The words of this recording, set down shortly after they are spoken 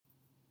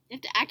You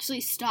have to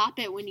actually stop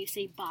it when you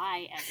say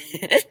bye,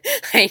 Evan.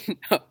 I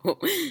know.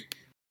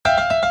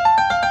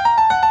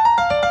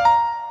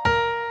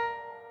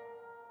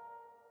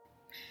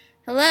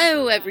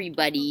 Hello,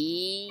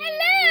 everybody.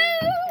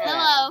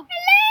 Hello.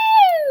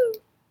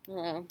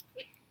 Hello.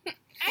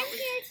 I'm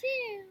here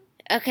too.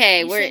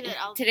 Okay, You say that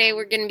all the today time.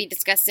 we're going to be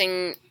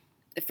discussing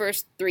the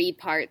first 3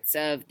 parts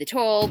of The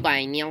Toll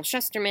by Neil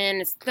Shusterman.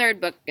 It's the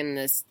 3rd book in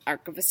this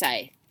Arc of a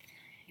Scythe.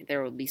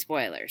 There will be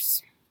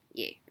spoilers.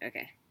 Yay.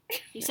 Okay.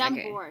 You sound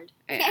Okay. bored.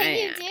 You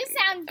do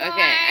sound bored.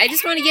 Okay, I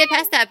just want to get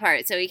past that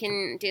part so we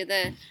can do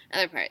the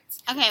other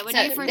parts. Okay, what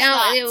are your first now,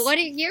 thoughts? what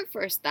are your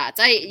first thoughts?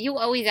 You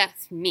always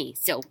ask me,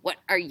 so what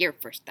are your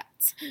first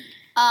thoughts?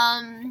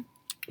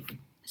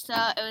 So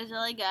it was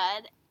really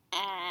good,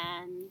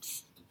 and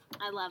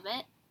I love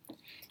it.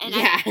 And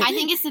Yeah. I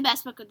think it's the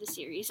best book of the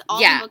series. All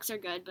Yeah. the books are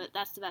good, but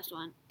that's the best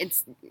one.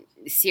 It's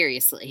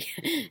seriously.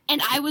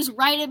 And I was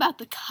right about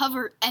the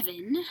cover,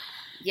 Evan.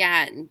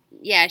 Yeah,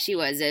 she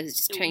was. I was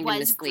just It trying to was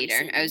mislead her.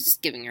 Grayson. I was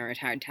just giving her a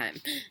hard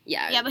time.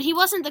 Yeah. Yeah, but he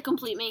wasn't the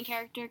complete main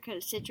character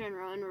because Citra and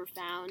Rowan were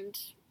found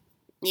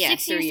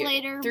 6 years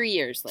later. 3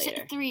 years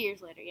later. 3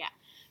 years later, yeah.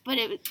 But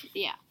it was,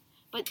 yeah.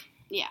 But,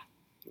 yeah.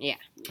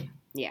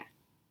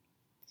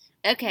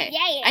 Okay.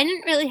 Yeah. I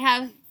didn't really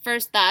have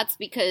first thoughts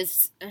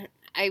because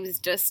I was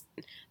just...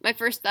 My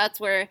first thoughts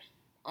were,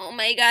 oh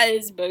my god,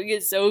 this book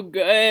is so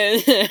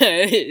good.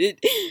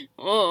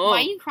 Oh. Why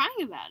are you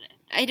crying about it?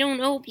 I don't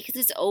know, because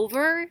it's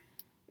over.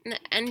 The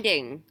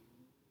ending.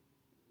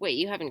 Wait,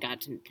 you haven't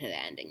gotten to the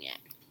ending yet.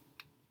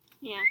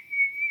 Yeah.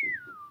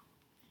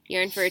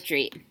 You're in for a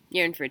treat.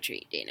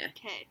 Dana.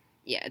 Okay.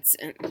 Yeah, it's...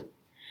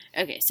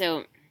 okay,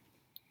 so...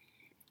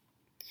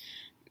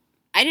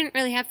 I didn't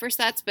really have first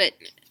thoughts, but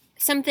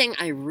something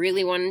I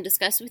really want to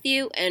discuss with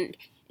you, and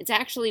it's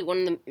actually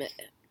one of the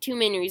 2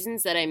 main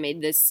reasons that I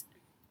made this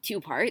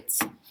 2 parts,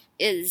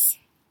 is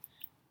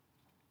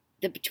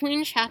the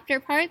between chapter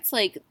parts,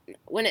 like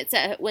when it's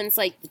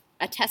like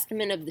a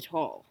testament of the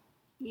Toll.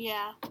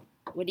 Yeah.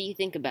 What do you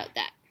think about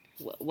that?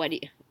 What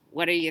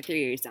are your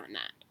theories on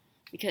that?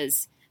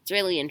 Because it's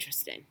really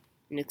interesting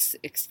and it's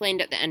explained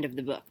at the end of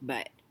the book,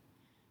 but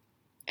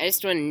I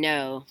just want to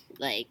know,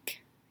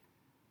 like,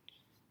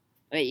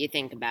 what you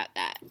think about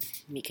that,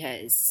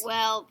 because...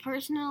 Well,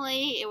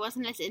 personally, it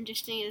wasn't as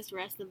interesting as the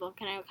rest of the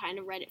book, and I kind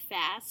of read it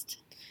fast.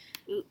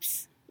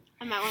 Oops.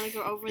 I might want to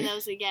go over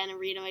those again and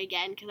read them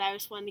again, because I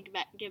just wanted to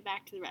get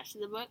back to the rest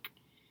of the book.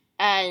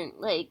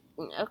 like,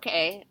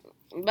 okay,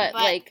 but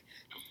like,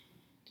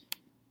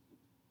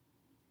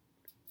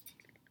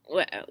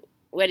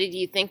 what did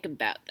you think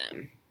about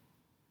them?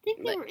 I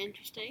think they were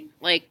interesting.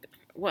 Like,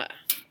 what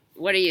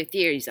are your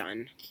theories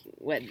on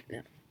when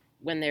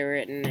they were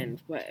written and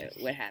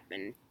what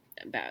happened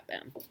about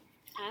them?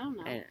 I don't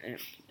know. I don't know.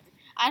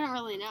 I don't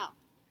really know.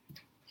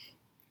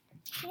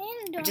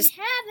 I don't Just-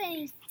 have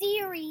any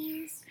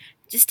theories.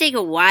 Just take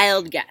a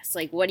wild guess.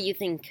 Like, what do you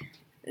think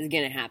is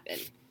gonna happen?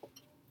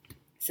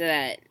 So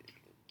that,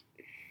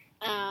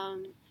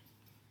 I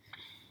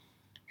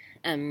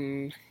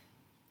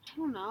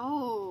don't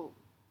know.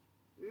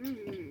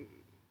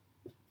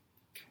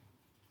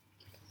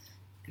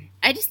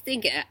 I just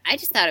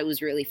thought it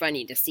was really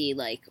funny to see,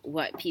 like,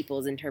 what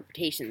people's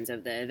interpretations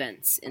of the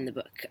events in the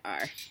book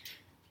are.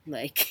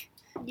 Like,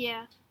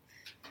 Yeah.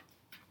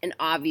 an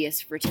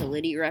obvious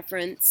fertility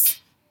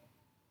reference.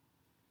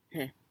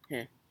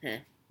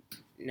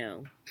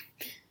 No.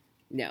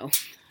 No.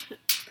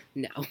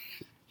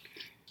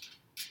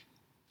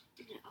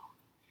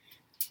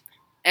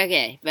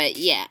 Okay, but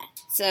yeah.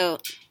 So,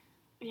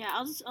 Yeah,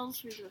 I'll just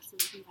read the rest of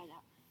it and find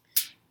out.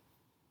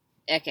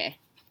 okay.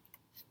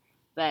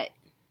 But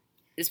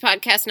this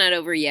podcast's not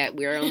over yet.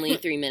 We're only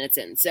 3 minutes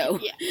in, so.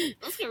 Yeah.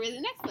 Let's go read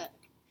the next book.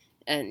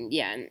 And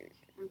yeah.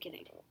 I'm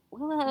kidding.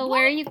 Willow,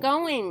 where are you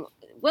going?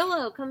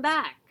 Willow, come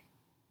back.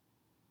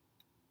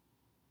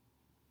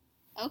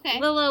 Okay.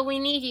 Willow, we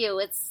need you.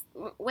 It's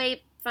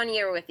way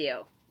funnier with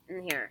you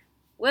in here.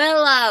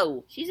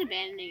 Willow! She's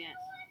abandoning us.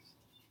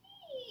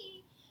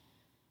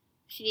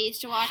 She needs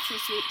to watch her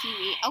sweet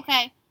TV.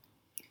 Okay.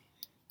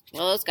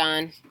 Willow's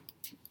gone.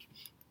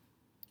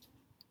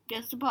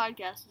 Guess the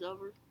podcast is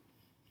over.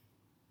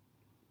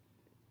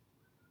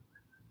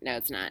 No,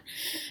 it's not.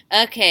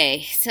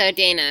 Okay, so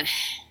Dana,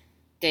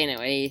 what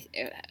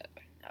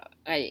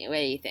do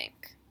you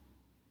think?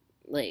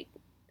 Like,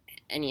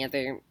 any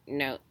other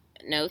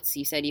notes?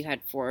 You said you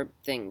had 4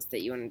 things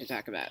that you wanted to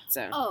talk about.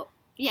 So. Oh,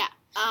 yeah.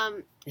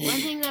 One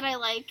thing that I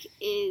like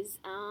is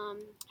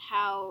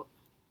how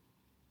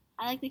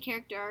I like the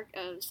character arc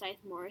of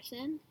Scythe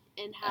Morrison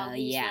and how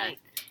he's yeah. like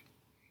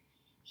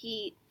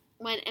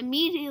when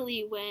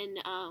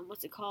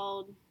what's it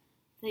called?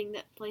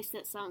 Place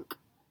that sunk.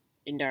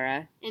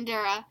 Endura.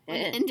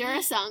 When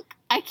Endura sunk.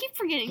 I keep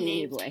forgetting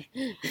Hey names. boy.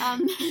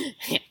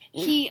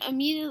 He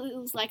immediately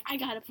was like, I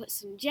gotta put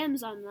some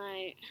gems on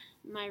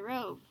my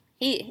robe.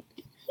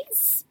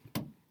 He's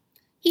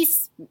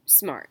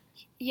smart.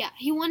 Yeah,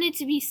 he wanted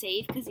to be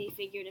safe because he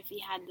figured if he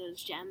had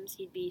those gems,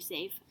 he'd be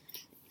safe.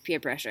 Peer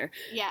pressure.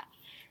 Yeah.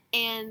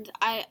 And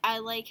I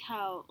like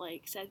how,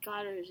 like, Seth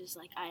Goddard is just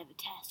like, I have a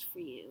task for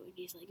you. And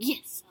he's like,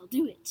 yes, I'll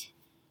do it.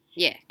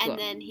 Yeah, cool. And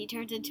then he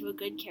turns into a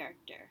good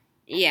character.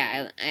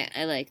 Yeah,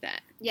 I like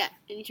that. Yeah,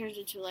 and he turns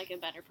into, like, a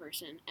better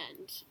person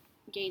and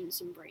gains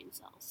some brain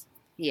cells.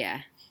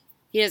 Yeah.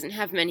 He doesn't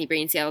have many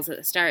brain cells at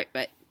the start,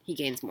 but he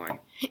gains more.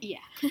 Yeah.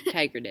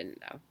 Tiger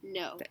didn't, though.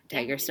 No.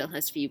 Tiger still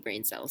has few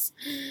brain cells.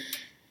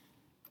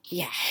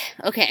 Yeah,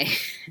 okay.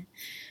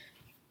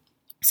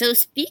 So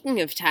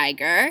speaking of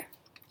Tiger,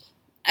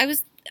 I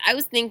was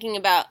thinking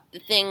about the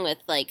thing with,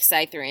 like,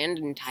 Scytherand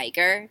and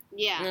Tiger.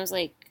 Yeah. And I was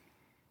like,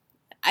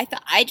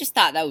 I just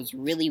thought that was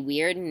really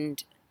weird,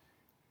 and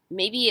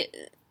maybe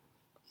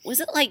was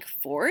it like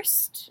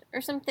forced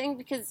or something?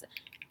 Because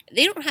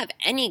they don't have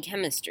any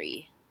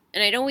chemistry,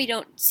 and I know we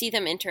don't see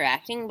them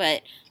interacting,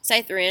 but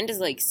Scytherand is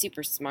like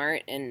super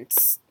smart and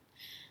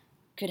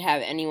could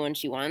have anyone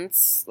she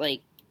wants, like,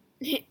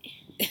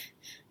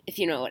 if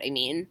you know what I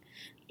mean.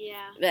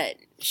 Yeah. But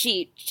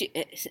she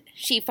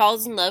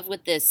falls in love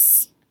with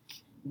this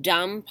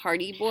dumb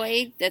party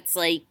boy that's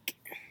like.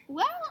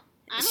 Well,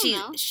 I don't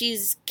know.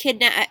 She's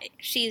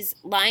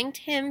lying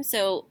to him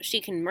so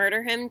she can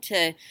murder him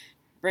to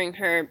bring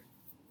her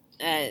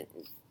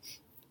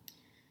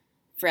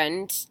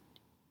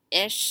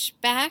friend-ish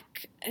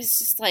back. It's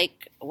just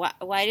like,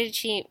 why did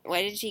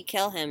she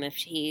kill him if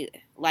she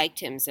liked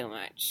him so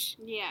much?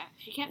 Yeah,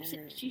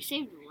 she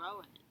saved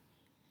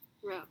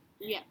Rowan. Rowan.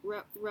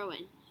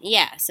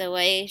 Yeah, so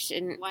why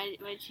shouldn't? Why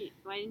didn't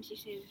she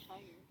save the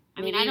tiger?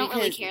 I Maybe mean, I don't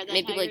really because- care that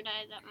maybe, Tiger like-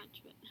 died that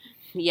much, but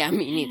Yeah,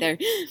 me neither.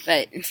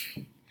 But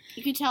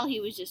you could tell he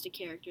was just a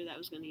character that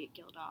was going to get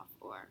killed off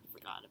or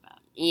forgot about.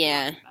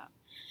 yeah, Forgotten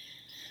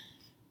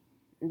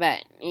about.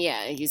 but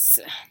yeah, he's.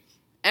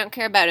 I don't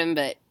care about him,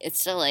 but it's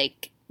still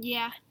like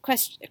Yeah,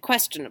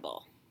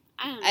 questionable.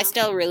 I don't know. I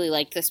still really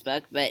like this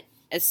book, but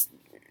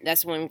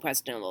that's one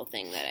questionable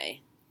thing that I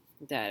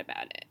thought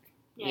about it.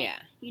 Yeah.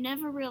 You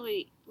never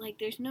really, like,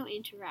 there's no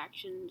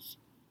interactions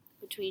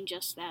between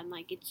just them.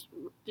 Like,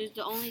 there's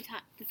the only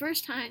time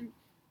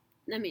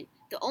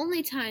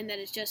that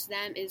it's just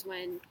them is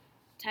when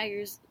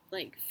Tiger's,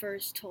 like,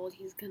 first told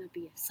he's gonna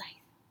be a scythe.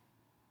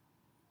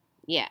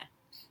 Yeah.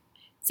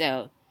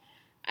 So,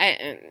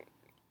 I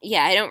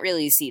don't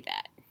really see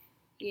that.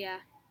 Yeah.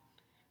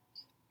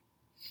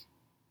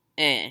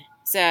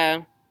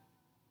 So,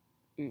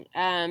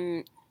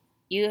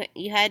 you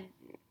had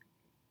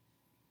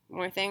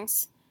more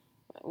things?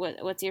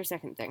 What's your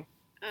second thing?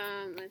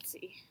 Let's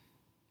see.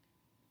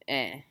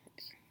 I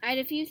I had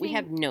a few things. We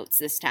have notes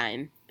this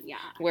time. Yeah.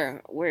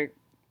 We're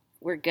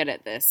good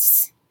at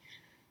this.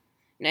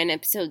 9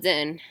 episodes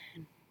in,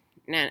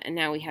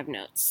 now we have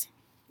notes.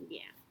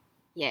 Yeah.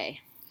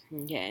 Yay.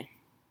 Okay.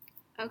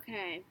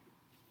 Okay.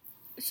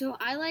 So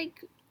I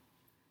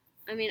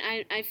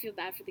feel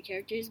bad for the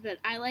characters, but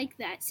I like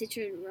that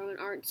Citra and Rowan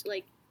aren't,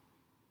 like,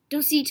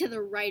 don't see each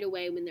other right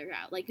away when they're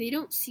out. Like, they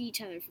don't see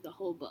each other for the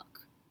whole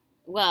book.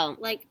 Well,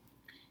 Like,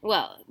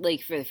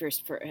 like for the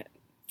first part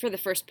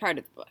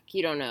of the book,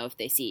 you don't know if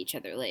they see each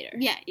other later.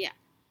 yeah.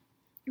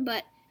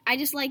 But I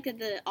just like that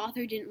the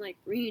author didn't, like,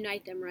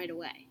 reunite them right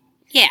away.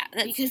 Yeah,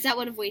 Because that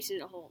would have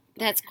wasted a whole book.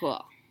 that's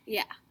cool.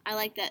 Yeah. I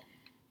like that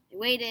they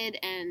waited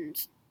and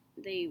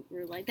they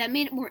were like, that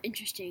made it more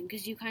interesting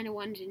because you kind of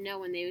wanted to know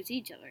when they would see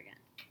each other again.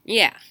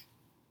 Yeah,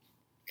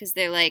 because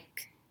they're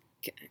like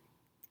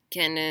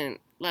kind of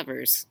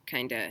lovers,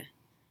 kind of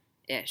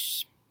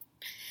ish.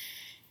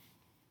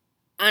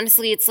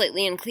 Honestly, it's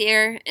slightly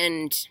unclear,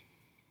 and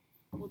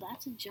Well,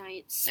 that's a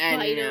giant I don't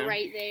spider know.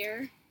 right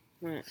there.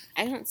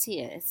 I don't see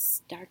it.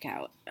 It's dark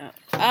out.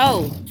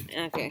 Oh,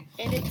 okay.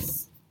 And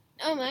it's...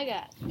 Oh, my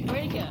God.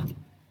 Where'd it go?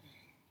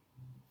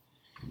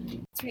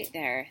 It's right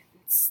there.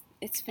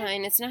 It's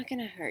fine. It's not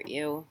gonna hurt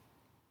you.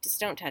 Just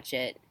don't touch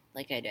it,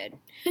 like I did.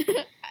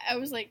 I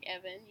was like,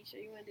 Evan, you sure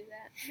you want to do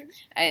that?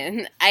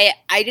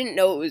 I didn't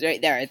know it was right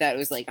there. I thought it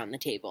was like on the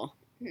table.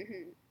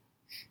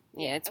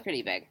 Yeah, it's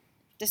pretty big.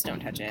 Just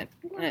don't touch it.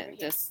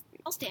 Just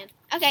I'll stand.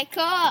 Okay,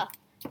 cool.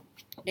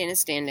 Dana's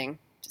standing.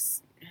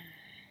 Just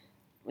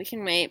we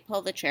can wait.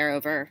 Pull the chair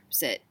over.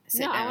 Sit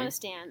No, down. I want to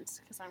stand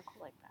because I'm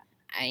cool like that.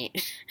 Okay.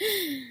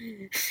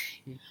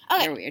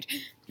 You're weird.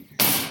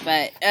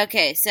 But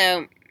okay,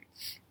 so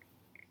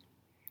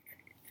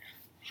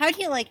how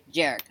do you like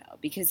Jericho?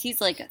 Because he's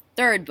like a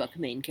third book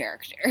main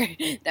character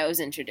that was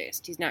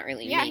introduced. He's not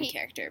really a main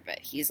character, but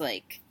he's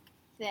like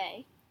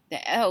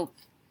well,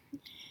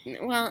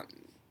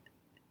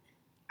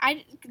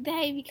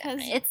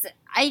 because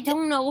I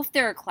don't know if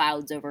there are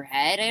clouds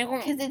overhead. I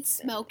don't because it's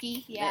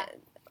smoky. Yeah.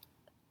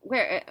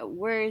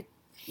 We're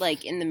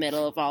like in the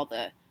middle of all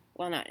the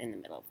not in the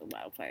middle of the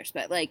wildfires,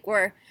 but like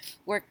we're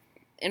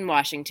in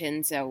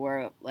Washington, so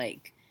we're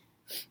like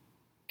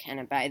kind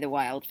of by the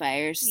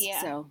wildfires.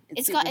 Yeah. So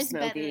It's smoky.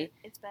 better.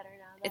 It's better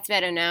now. Though. It's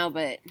better now,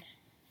 but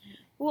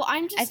well,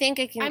 I think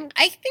I can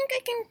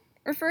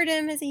refer to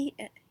him as he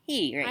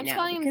right I'm now.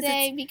 calling him because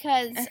they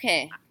because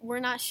okay. we're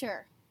not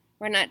sure.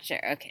 We're not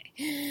sure. Okay.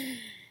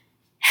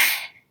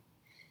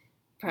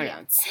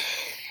 Pronouns.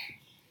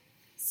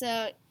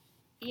 So,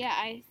 yeah,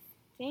 I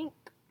think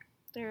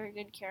they're a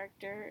good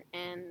character,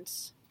 and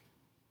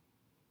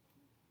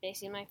they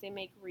seem like they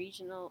make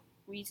reasonable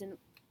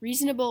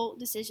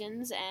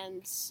decisions,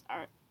 and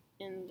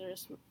they're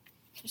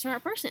a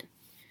smart person.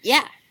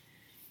 Yeah.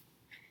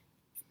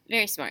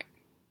 Very smart.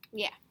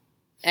 Yeah.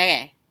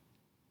 Okay.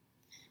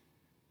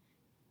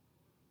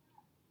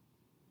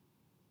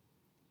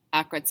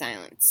 Awkward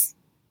silence.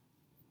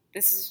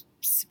 This is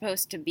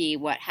supposed to be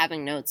what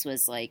having notes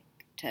was like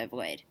to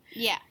avoid.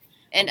 Yeah.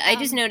 And I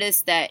just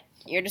noticed that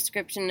your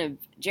description of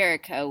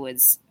Jericho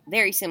was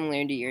very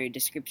similar to your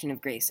description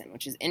of Grayson,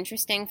 which is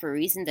interesting for a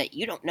reason that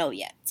you don't know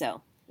yet.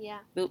 So, Yeah.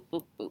 boop,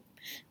 boop, boop.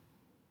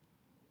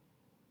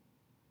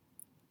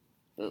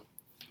 Boop.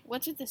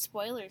 What's with the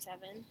spoilers,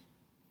 Evan?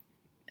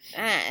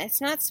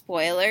 It's not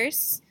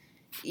spoilers.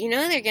 You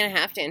know they're gonna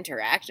have to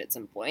interact at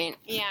some point.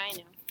 Yeah, I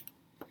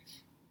know.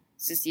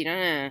 It's just you don't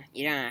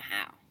know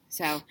how.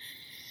 So,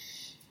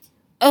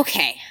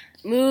 okay,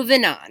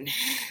 moving on.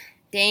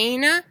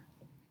 Dana,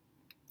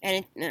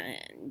 and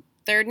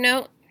third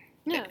note.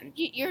 No,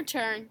 your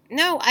turn.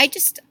 No,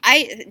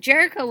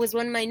 Jericho was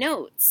one of my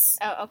notes.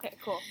 Oh, okay,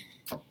 cool.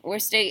 We're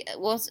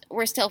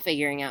still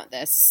figuring out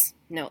this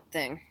note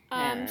thing.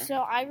 So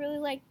I really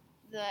like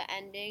the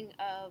ending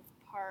of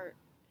part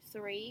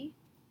 3,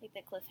 like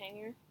the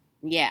cliffhanger,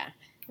 Yeah,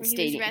 where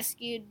he was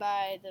rescued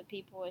by the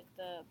people with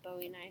the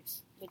Bowie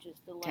knives, which is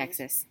the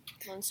Texas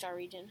Lone Star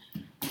region.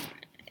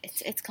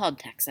 It's called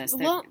Texas.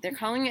 Well- They're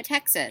calling it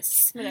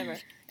Texas. Whatever.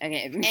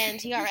 Okay. And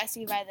he got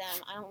rescued by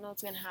them. I don't know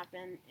what's gonna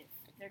happen. If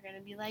they're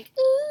gonna be like,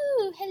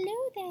 "Ooh,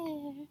 hello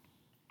there,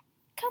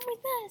 come with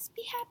us,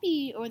 be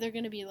happy," or they're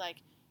gonna be like,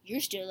 "You're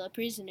still a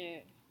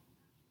prisoner,"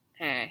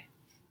 Hey.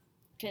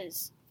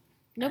 because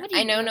nobody.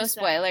 I know no knows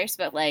that. spoilers,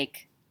 but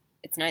like,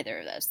 it's neither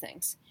of those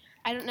things.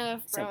 I don't know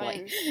if So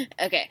Rowan,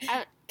 Okay.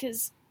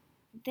 because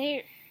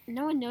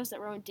no one knows that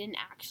Rowan didn't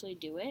actually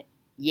do it.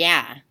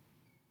 Yeah,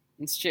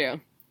 it's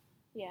true.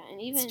 Yeah,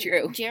 and even It's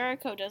true.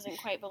 Jericho doesn't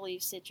quite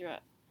believe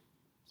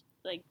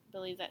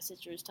believe that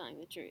Citra is telling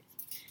the truth.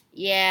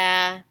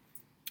 Yeah.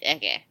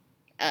 Okay.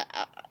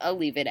 I'll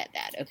leave it at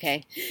that.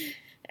 Okay.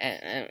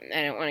 I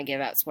don't want to give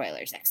out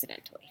spoilers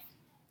accidentally.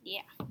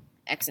 Yeah.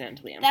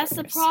 Accidentally. On That's the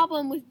purpose.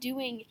 problem with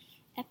doing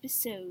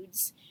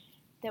episodes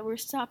that we're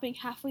stopping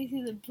halfway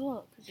through the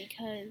book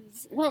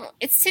because. Well,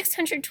 it's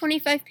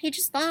 625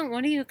 pages long.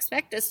 What do you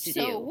expect us to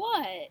So do?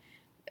 what?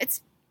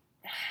 It's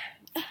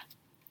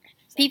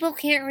people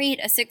can't read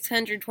a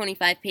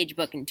 625 page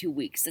book in 2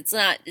 weeks. It's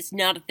not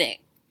a thing.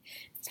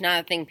 It's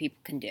not a thing people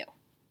can do.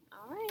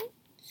 All right.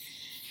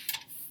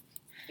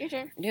 Your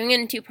turn. I'm doing it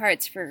in 2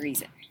 parts for a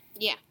reason.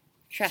 Yeah.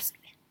 Trust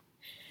me.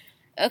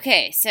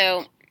 Okay,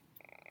 so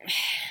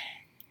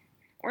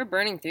we're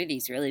burning through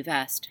these really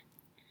fast.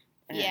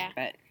 Yeah.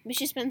 But We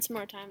should spend some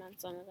more time on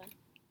some of them.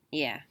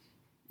 yeah.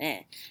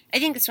 I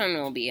think this one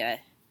will be a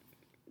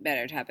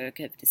better topic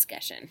of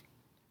discussion.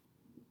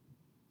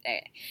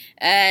 Okay.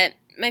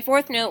 My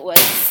fourth note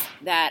was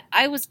that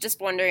I was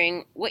just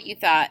wondering what you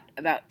thought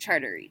about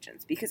charter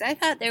regions, because I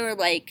thought they were,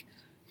 like,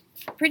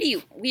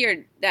 pretty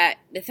weird that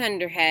the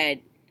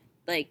Thunderhead,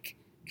 like,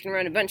 can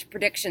run a bunch of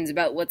predictions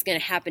about what's going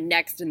to happen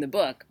next in the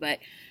book, but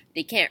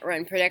they can't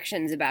run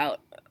predictions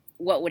about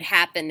what would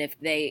happen if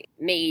they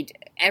made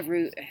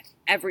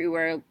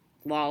everywhere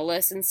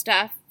lawless and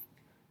stuff,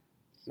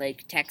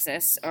 like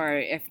Texas, or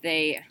if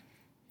they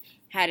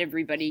had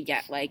everybody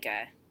get, like,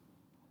 a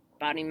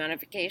body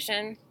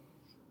modification,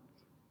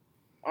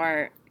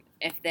 or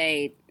if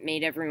they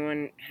made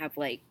everyone have,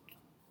 like,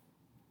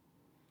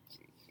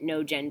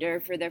 no gender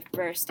for the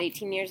first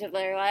 18 years of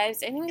their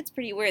lives. I think it's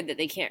pretty weird that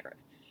they can't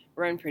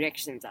run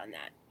predictions on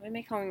that. Why am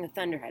I calling the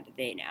Thunderhead a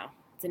they now?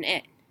 It's an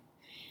it.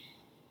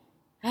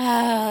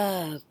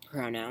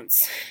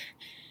 Pronouns.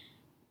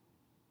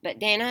 But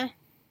Dana,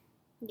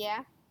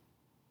 Yeah.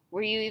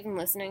 were you even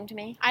listening to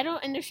me? I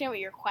don't understand what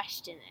your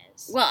question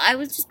is. Well, I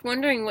was just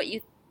wondering what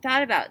you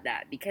thought about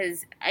that,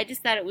 because I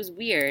just thought it was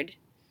weird.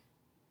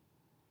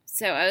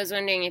 So I was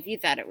wondering if you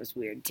thought it was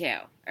weird too,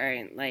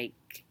 or like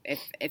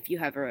if you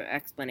have an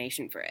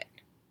explanation for it.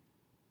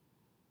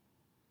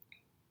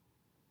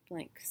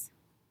 Blanks.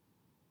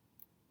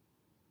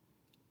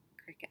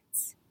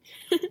 Crickets.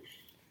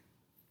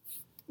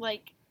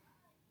 Like,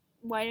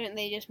 why didn't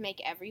they just make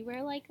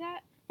everywhere like that?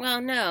 Well,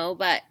 no,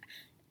 but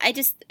I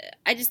just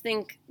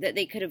think that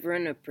they could have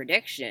run a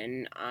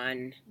prediction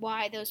on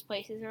Why those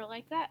places are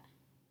like that?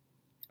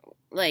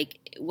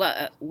 like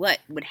what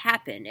would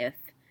happen if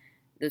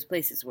those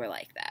places were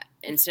like that,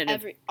 instead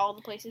of All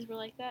the places were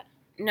like that?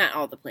 not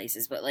all the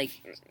places, but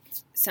like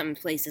some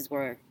places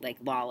were like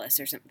lawless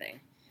or something,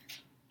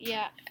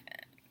 Yeah.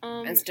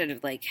 instead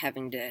of like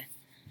having to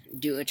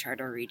do a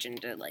charter region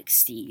to like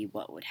see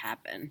what would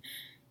happen,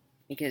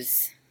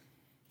 because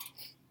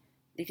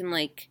they can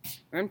like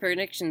run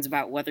predictions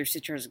about whether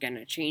Citra is going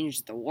to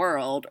change the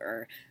world,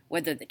 or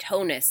whether the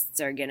Tonists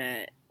are going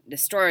to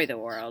destroy the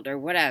world, or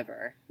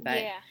whatever,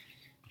 but yeah.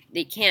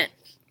 they can't.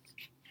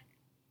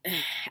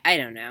 I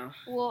don't know.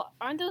 Well,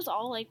 aren't those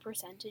all like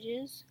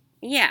percentages?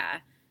 Yeah.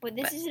 But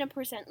this But- isn't a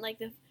percent. Like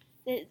the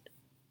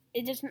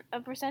it just a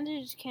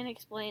percentage can't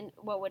explain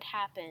what would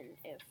happen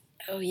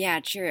Oh yeah,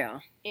 true.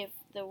 if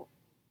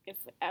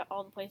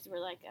all the places were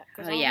like that.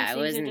 'Cause Oh all yeah, these I things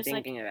are wasn't just,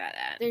 like, thinking about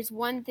that. there's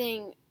one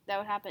thing that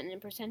would happen in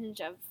a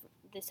percentage of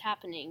this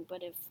happening,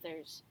 but if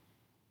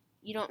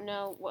you don't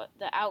know what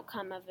the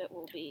outcome of it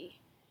will be,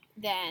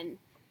 then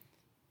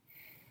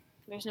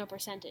there's no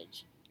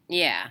percentage.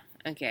 Yeah.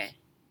 Okay.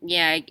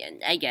 Yeah,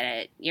 I get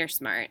it. You're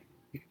smart.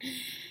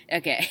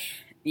 Okay.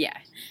 Yeah.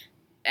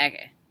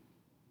 Okay.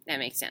 That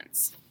makes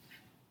sense.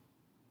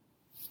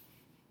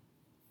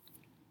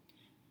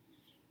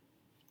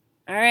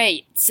 All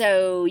right.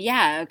 So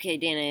yeah. Okay,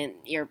 Dana,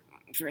 your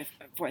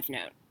fourth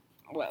note.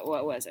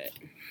 What was it?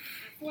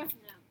 Fourth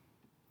note.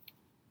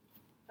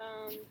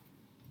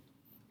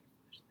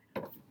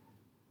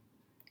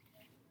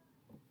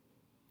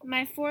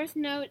 My fourth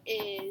note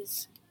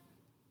is,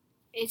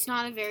 it's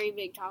not a very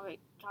big topic,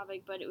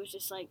 but it was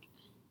just like,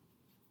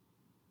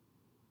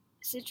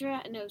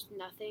 Citra knows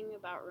nothing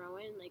about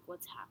Rowan, like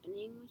what's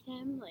happening with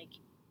him. Like,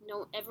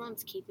 no,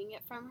 everyone's keeping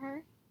it from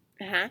her,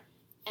 Uh-huh.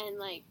 and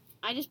like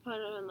I just put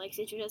on like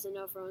Citra doesn't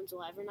know if Rowan's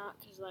alive or not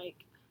because like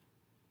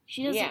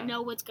she doesn't Yeah.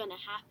 know what's gonna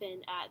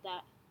happen at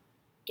that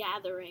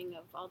gathering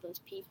of all those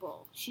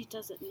people. She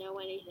doesn't know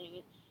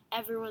anything.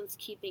 Everyone's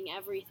keeping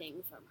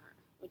everything from her,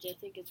 which I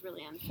think is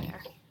really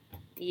unfair.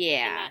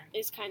 Yeah. And that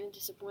is kind of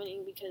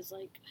disappointing because,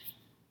 like,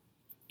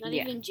 not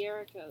Yeah. even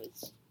Jericho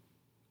is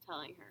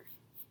telling her.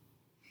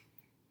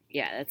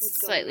 Yeah, that's What's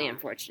going slightly on?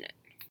 unfortunate.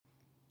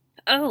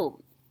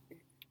 Oh.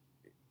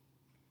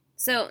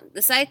 So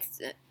the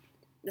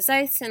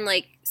Scythes in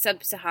like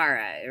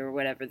Sub-Sahara or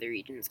whatever the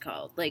region's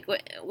called. Like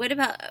what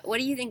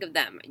do you think of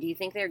them? Do you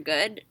think they're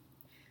good?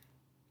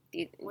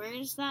 Where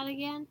is that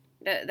again?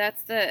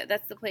 That's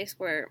the place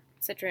where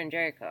Citra and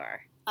Jericho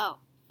are. Oh,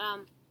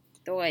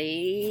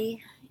 The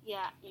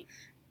yeah.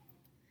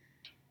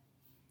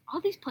 All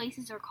these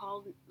places are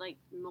called, like,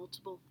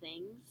 multiple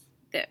things.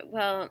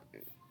 well,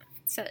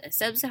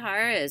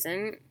 Sub-Sahara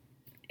isn't.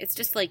 It's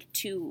just like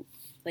two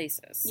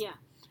places. Yeah.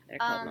 They're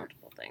called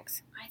multiple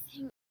things. I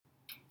think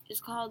it's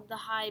called the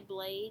High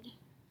Blade.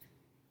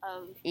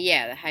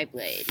 Yeah, the High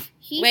Blade.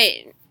 He,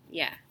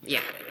 Yeah,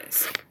 it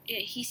is. Yeah,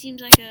 he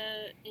seems like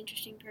a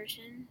interesting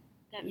person.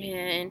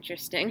 Yeah,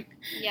 interesting.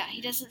 Yeah,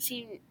 he doesn't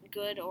seem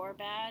good or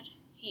bad.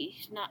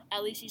 He's not.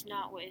 At least he's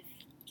not with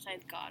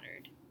Scythe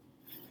Goddard.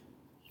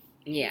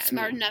 Yeah, He's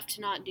smart enough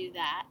to not do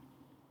that,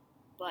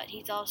 but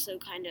he's also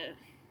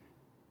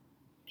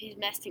he's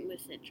messing with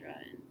Citra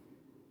and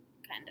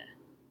kind of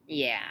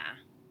Yeah,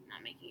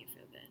 not making you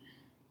feel good.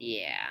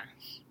 yeah.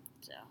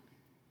 So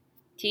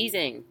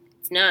Teasing.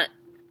 It's not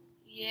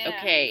yeah.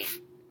 okay.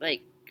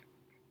 Like,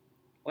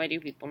 why do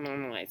people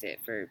normalize it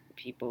for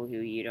people who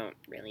you don't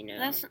really know?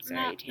 That's Sorry,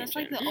 not. That's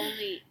like the tangent.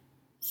 only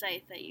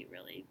Scythe that you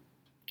really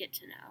get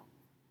to know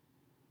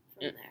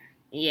from there.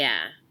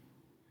 Yeah.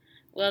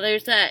 Well,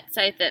 there's that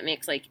site that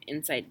makes like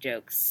inside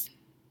jokes,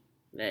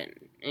 but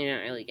you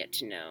don't really get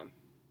to know.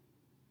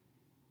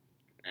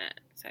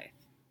 Scythe.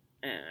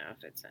 I don't know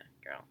if it's a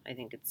girl. I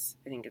think it's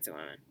a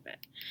woman, but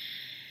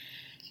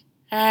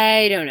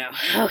I don't know.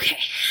 Okay.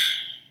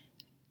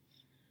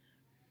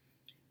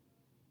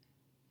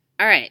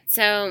 All right,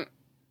 so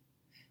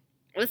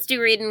let's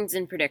do ratings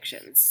and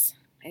predictions.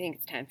 I think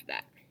it's time for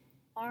that.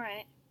 All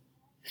right.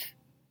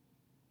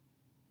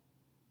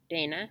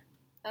 Dana?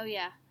 Oh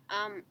yeah.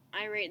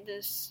 I rate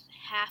this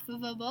half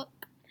of a book.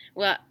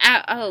 Well,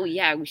 oh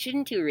yeah, we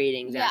shouldn't do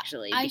ratings Yeah,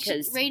 actually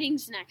because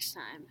ratings next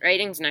time.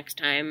 ratings next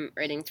time.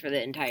 Ratings for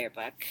the entire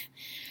book.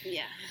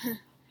 Yeah.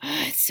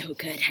 Oh, it's so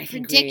good. I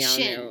think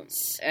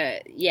Predictions. we all know.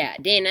 Yeah,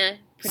 Dana,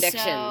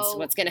 predictions. So-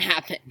 What's gonna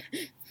happen?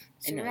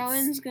 So I know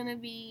Rowan's gonna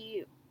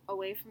be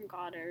away from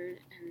Goddard,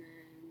 and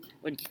then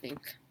What do you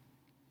think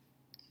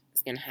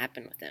is gonna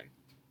happen with him?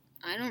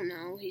 I don't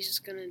know. He's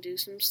just gonna do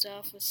some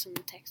stuff with some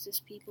Texas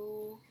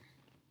people.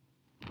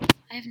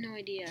 I have no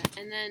idea.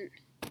 And then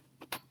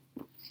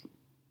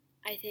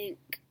I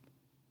think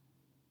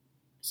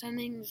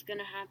something's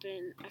gonna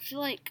happen. I feel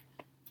like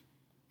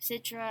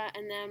Citra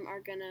and them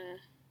are gonna.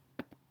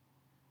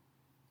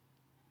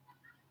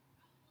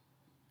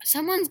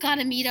 Someone's got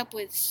to meet up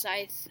with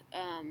Scythe.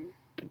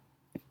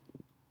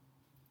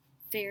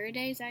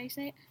 Faraday, is that how you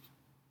say it?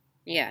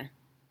 Yeah,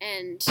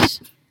 And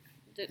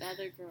the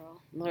other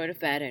girl. Lord of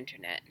Bad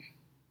Internet.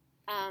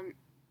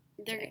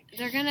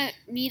 They're gonna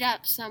meet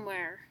up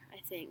somewhere, I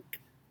think,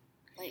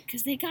 like,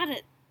 cause they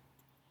gotta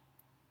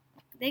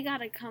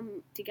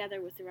come together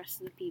with the rest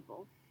of the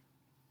people.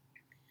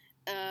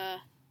 I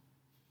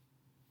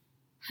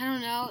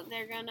don't know.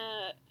 They're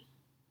gonna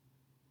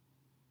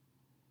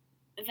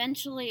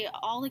eventually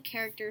all the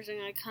characters are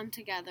gonna come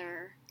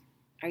together,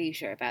 Are you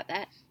sure about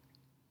that?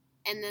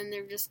 and then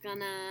they're just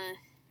gonna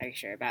Are you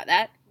sure about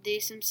that? do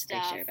some Are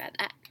stuff. you sure about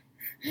that?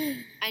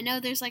 I know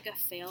there's like a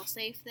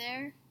failsafe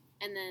there,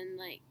 and then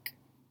like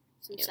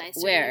some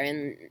sites. Where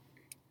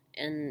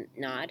in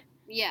Nod?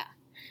 Yeah,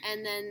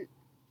 and then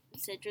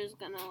Citra's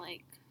gonna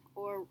like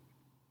or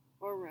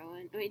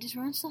Rowan. Wait, does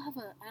Rowan still have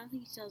a? I don't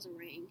think he still has a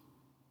ring.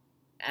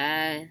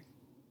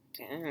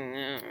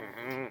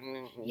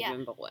 Yeah.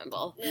 Wimble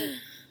wimble.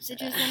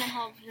 Citra's gonna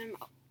help him,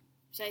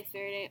 say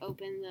Faraday,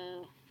 open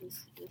the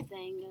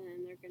thing, and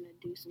then they're gonna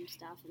do some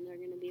stuff, and they're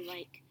gonna be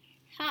like,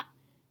 ha!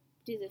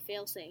 Do the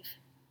failsafe,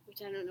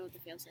 which I don't know what the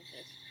failsafe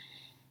is.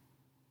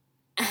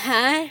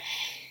 Uh-huh.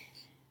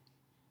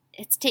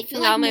 It's taking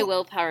like all my more-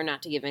 willpower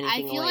not to give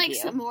anything I feel away like to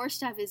you. some more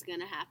stuff is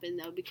gonna happen,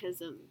 though, because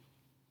of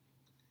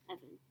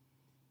Evan.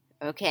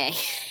 Okay.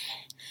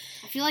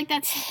 I feel like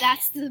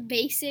that's the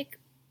basic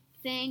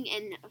thing,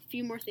 and a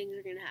few more things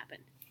are gonna happen.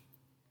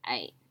 Are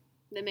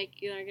gonna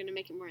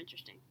make it more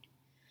interesting.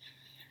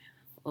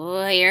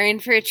 Oh, you're in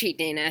for a treat,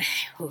 Dana.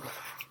 Whew.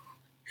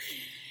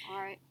 All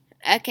right.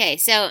 Okay,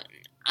 so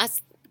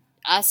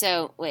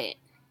also, wait.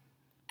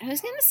 I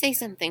was gonna say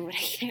something, but I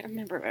can't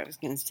remember what I was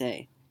gonna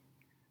say.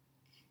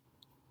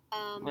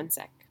 One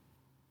sec.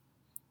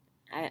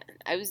 I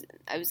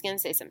was gonna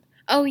say something.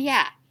 Oh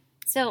yeah.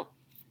 So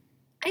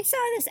I saw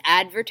this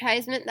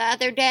advertisement the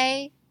other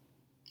day,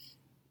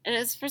 and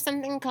it's for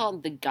something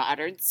called the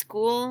Goddard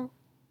School.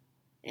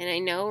 And I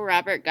know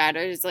Robert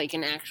Goddard is like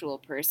an actual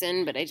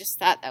person, but I just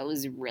thought that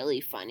was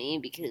really funny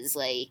because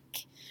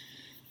like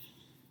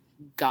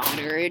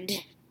Goddard.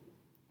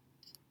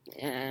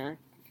 Yeah.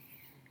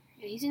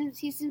 He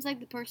seems like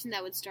the person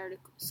that would start a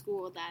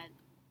school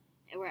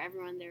where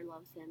everyone there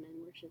loves him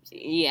and worships him.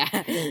 Yeah.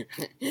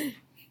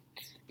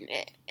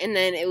 And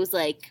then it was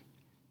like,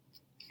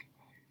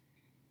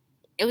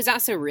 it was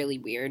also really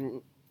weird.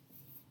 And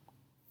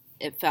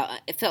it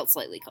felt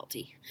slightly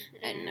culty.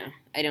 I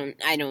don't know.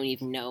 I don't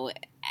even know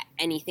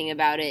anything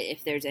about it.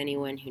 If there's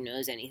anyone who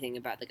knows anything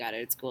about the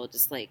Goddard School,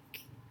 just like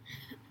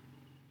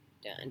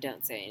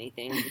don't say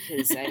anything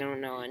because I don't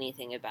know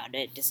anything about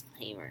it.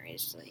 Disclaimer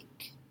is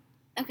like.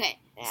 Okay,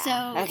 Yeah.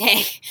 so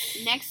Okay.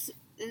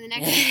 in the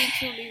next 2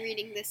 weeks we'll be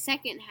reading the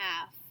second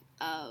half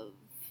of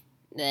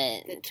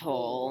The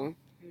Toll.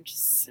 Which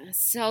is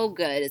so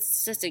good. It's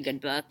such a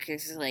good book.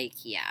 It's like,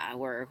 yeah,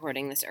 we're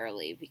recording this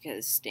early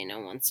because Dana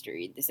wants to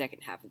read the second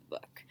half of the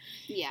book.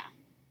 Yeah.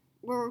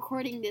 We're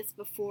recording this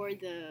before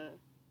the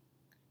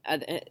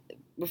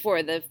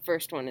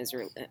first one is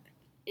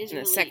is the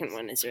released. second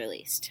one is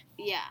released.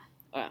 Yeah.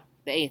 Well,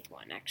 the 8th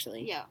one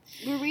actually. Yeah.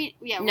 We're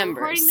Numbers.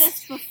 recording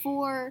this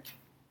before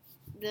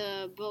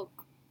the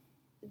book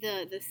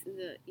the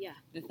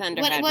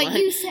Thunderhead what one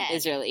you said.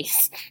 is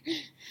released.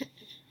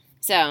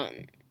 So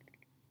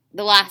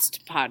the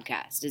last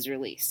podcast is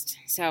released.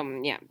 So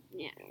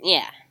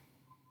yeah.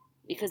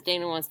 Because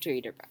Dana wants to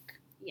read her book.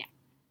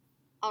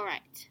 All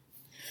right.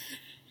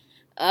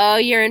 Oh,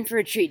 you're in for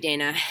a treat,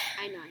 Dana.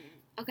 I know.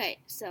 Okay,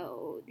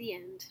 so the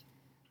end.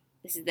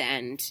 This is the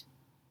end.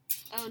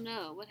 Oh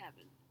no, what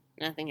happened?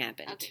 Nothing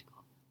happened. Okay,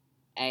 cool.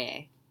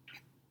 AA.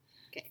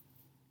 Okay.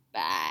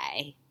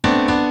 Bye.